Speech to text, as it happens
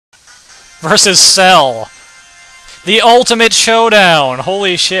versus Cell. The ultimate showdown!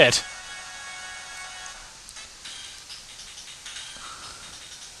 Holy shit.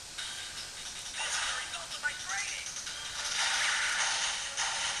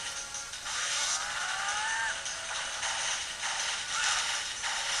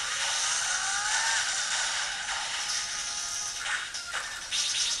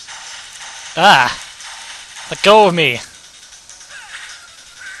 Ah! Let go of me!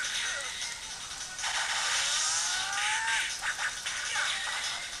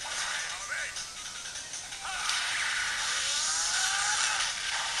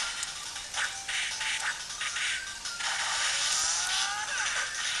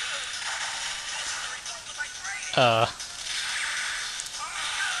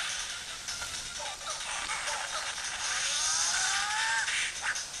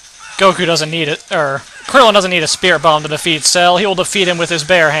 Goku doesn't need it, Krillin doesn't need a Spirit Bomb to defeat Cell. He will defeat him with his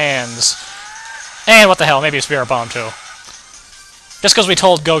bare hands. And what the hell, maybe a Spirit Bomb too. Just because we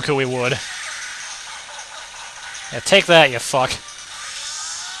told Goku we would. Yeah, take that, you fuck.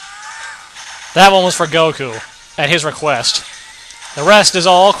 That one was for Goku, at his request. The rest is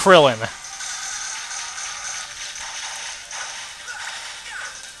all Krillin.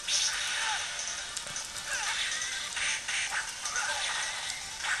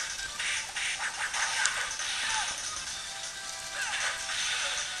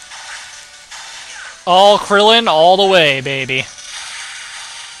 All Krillin, all the way, baby.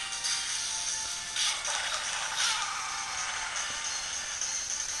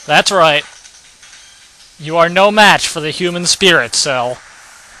 That's right. You are no match for the human spirit, Cell.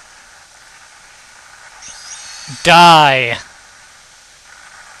 Die.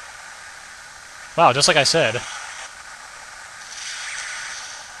 Wow, just like I said.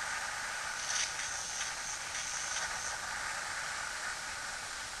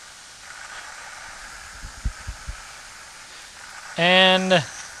 And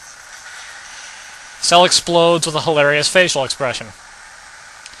Cell explodes with a hilarious facial expression.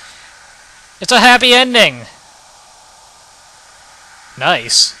 It's a happy ending!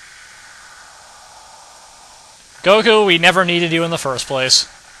 Nice. Goku, we never needed you in the first place.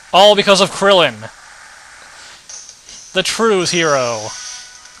 All because of Krillin. The true hero.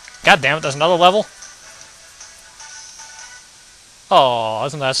 God damn it, there's another level? Oh,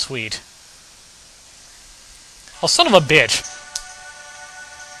 isn't that sweet? Oh, son of a bitch.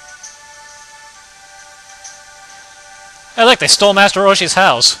 Hey, look, they stole Master Roshi's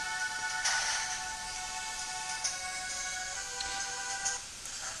house.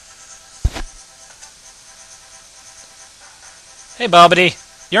 Hey, Bobbity.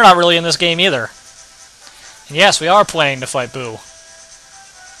 You're not really in this game either. And yes, we are playing to fight Boo.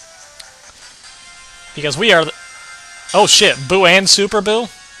 Because we are the... Oh shit, Boo and Super Boo?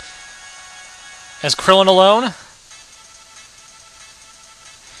 As Krillin alone?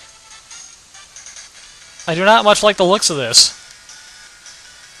 I do not much like the looks of this.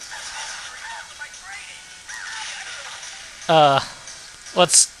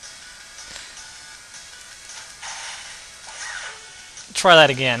 Let's try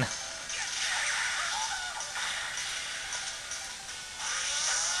that again.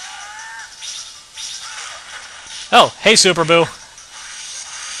 Oh, hey Super Boo.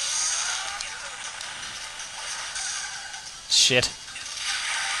 Shit.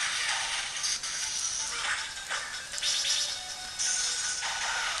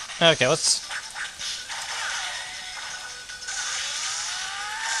 Okay, let's...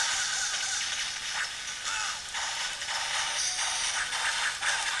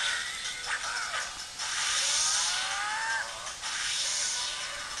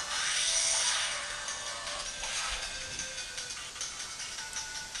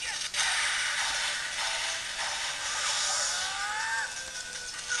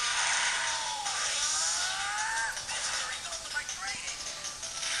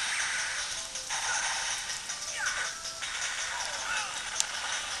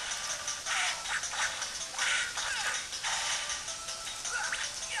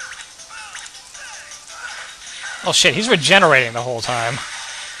 Oh shit, he's regenerating the whole time.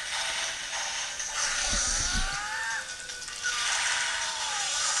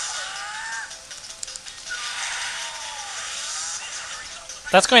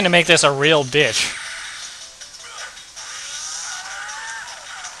 That's going to make this a real bitch.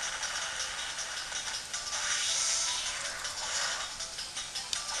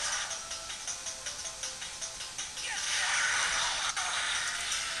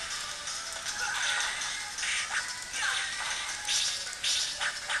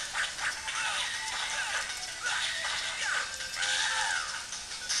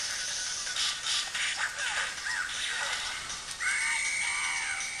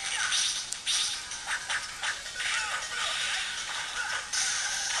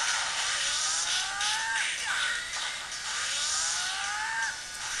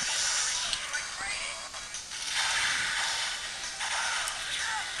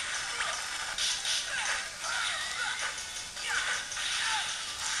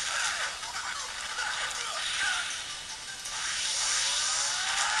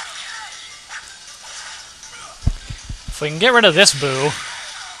 If we can get rid of this Boo,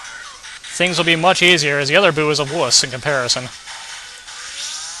 things will be much easier, as the other Boo is a wuss in comparison.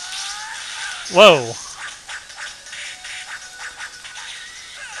 Whoa!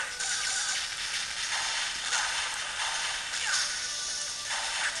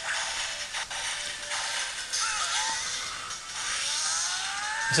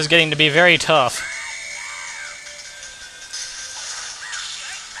 This is getting to be very tough.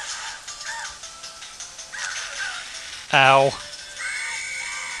 Ow.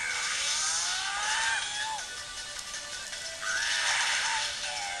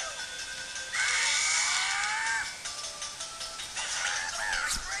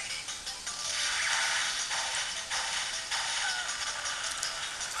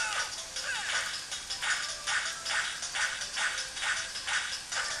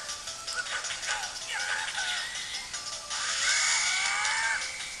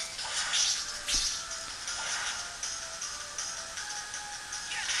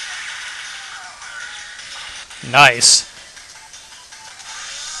 Nice.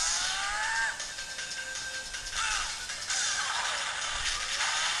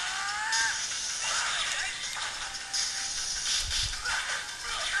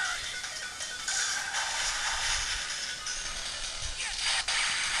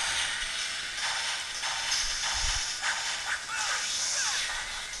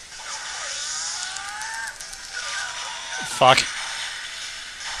 Fuck.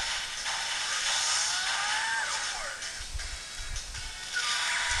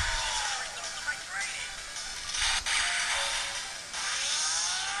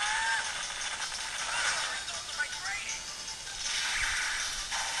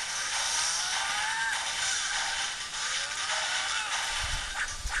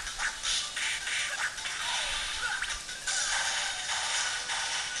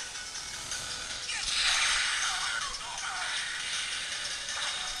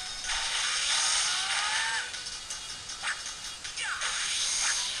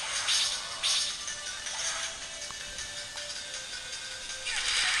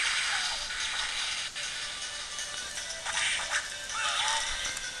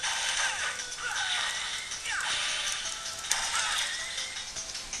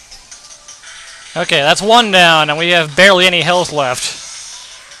 Okay, that's one down, and we have barely any health left.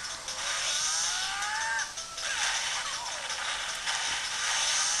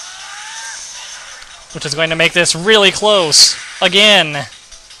 Which is going to make this really close. Again.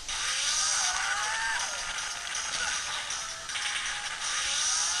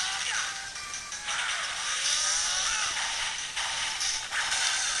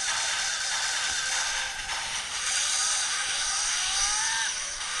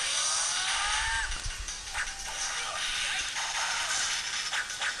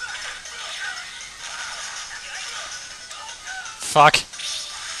 Fuck.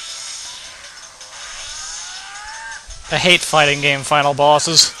 I hate fighting game final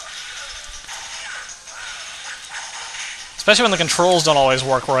bosses. Especially when the controls don't always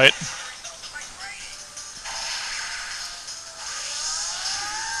work right.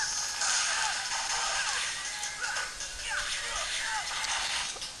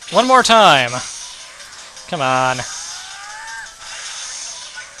 One more time. Come on.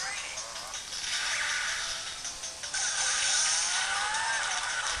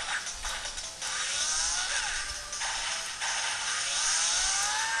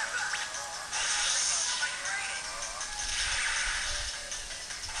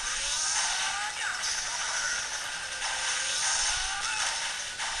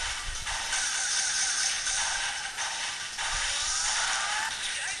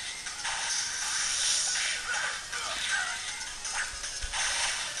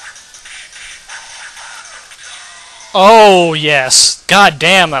 Oh, yes. God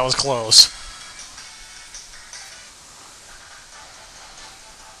damn, that was close.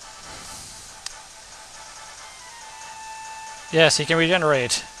 Yes, he can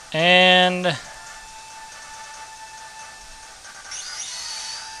regenerate. And...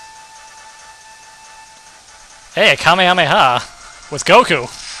 hey, a Kamehameha with Goku.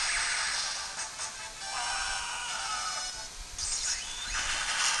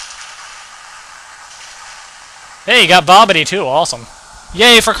 Hey, you got Bobbity too, awesome.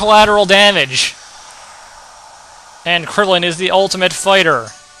 Yay for collateral damage! And Krillin is the ultimate fighter,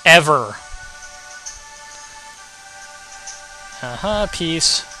 ever.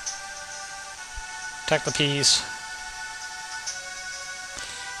 Peace. Protect the peace.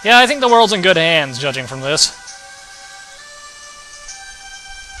 Yeah, I think the world's in good hands, judging from this.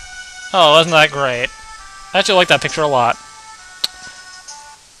 Oh, wasn't that great? I actually like that picture a lot.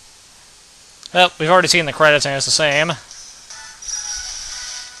 Well, we've already seen the credits and it's the same.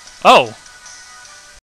 Oh!